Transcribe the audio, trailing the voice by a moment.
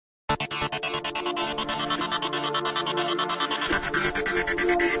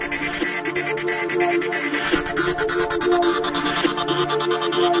Still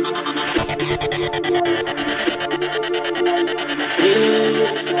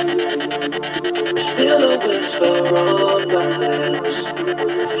a whisper on my lips,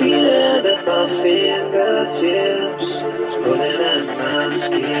 feeling at my fingertips, it's pulling at my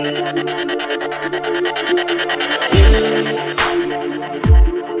skin.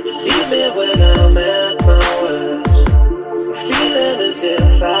 Leave me when I'm at my worst, feeling as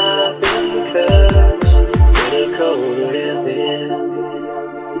if I've been cursed, bitter cold within.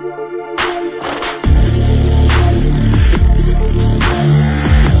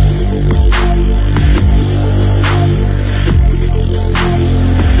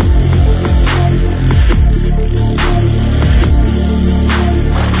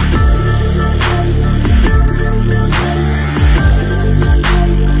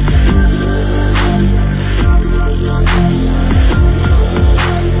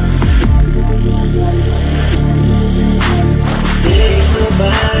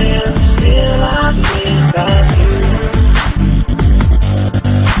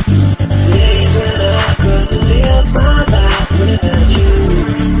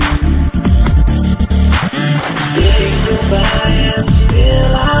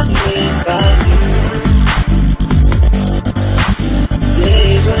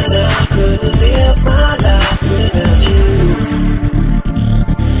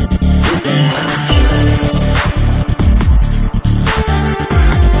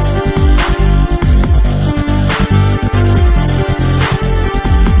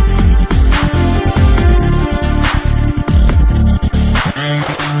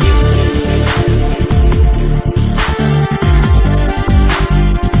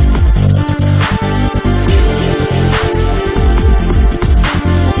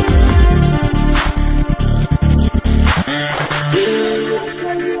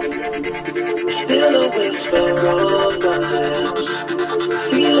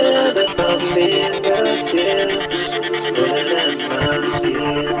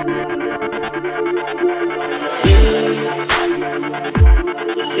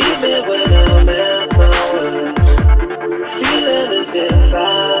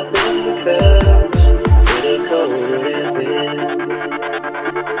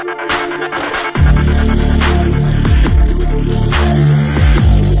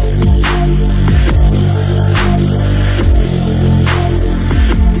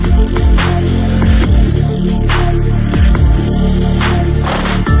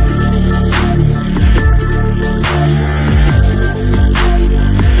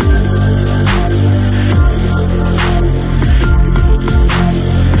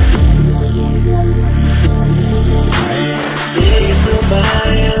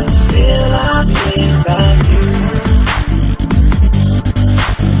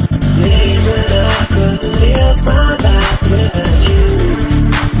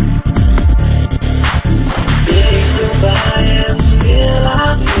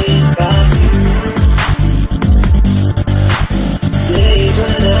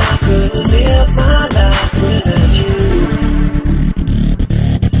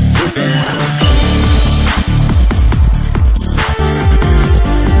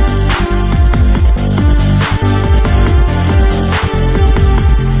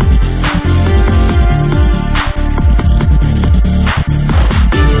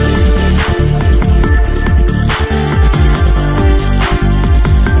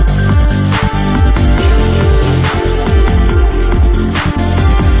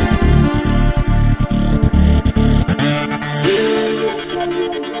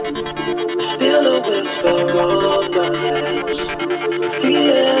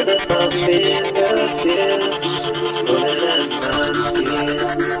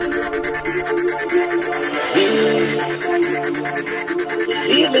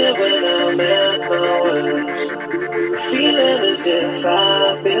 Even when I'm at my worst, feeling as if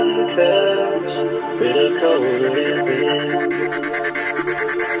I've been cursed, bitter cold within.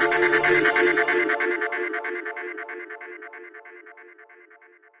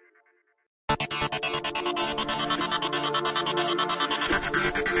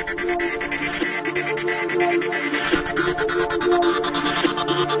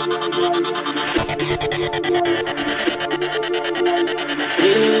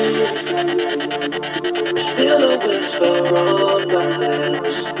 Still a whisper on my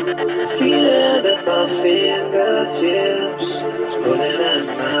lips, feeling at my fingertips, it's pulling at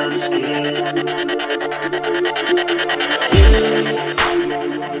my skin.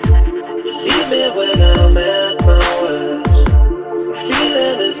 Leave me when I'm at my worst,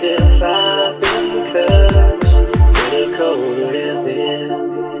 feeling as if I've been cursed, bitter cold within.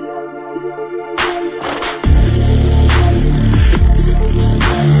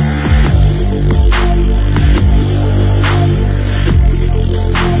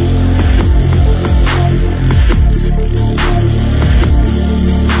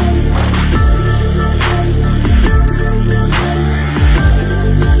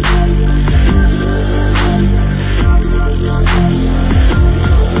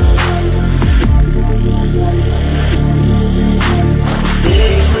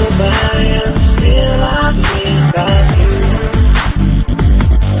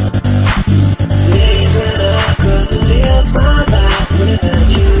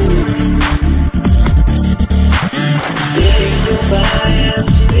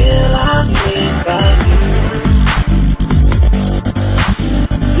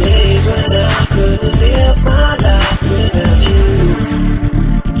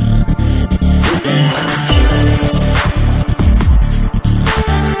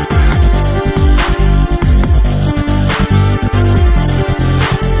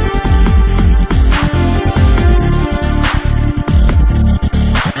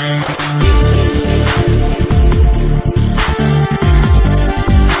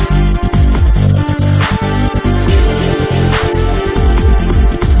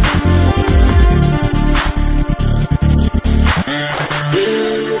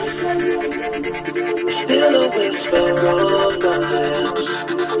 wrong darkness.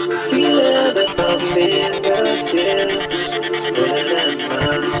 Feeling at my fingertips, pulling at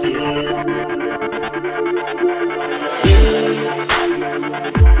my skin.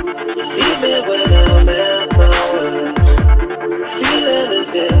 Leave me when I'm at my worst, feeling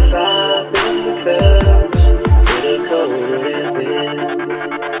as if I've been cursed with a cold within.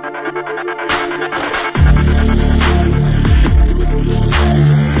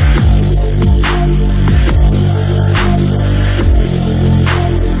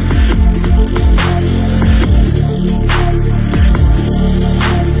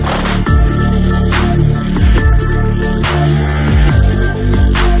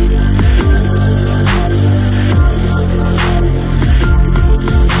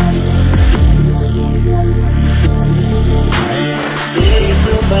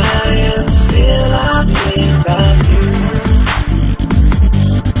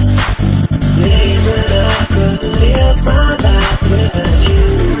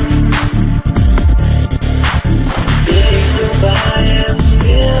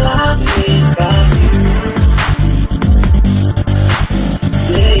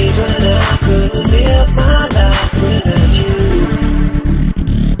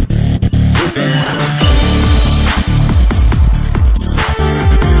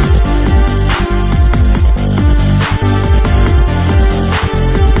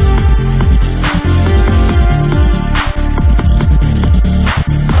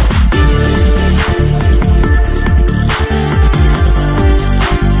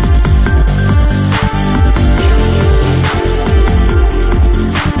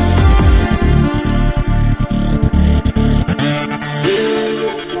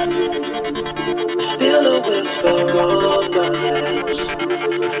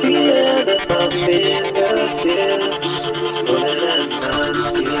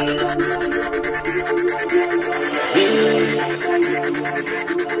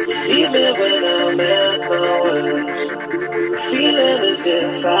 Even when I'm at my worst, feeling as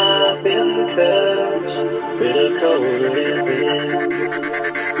if I've been cursed with a cold within.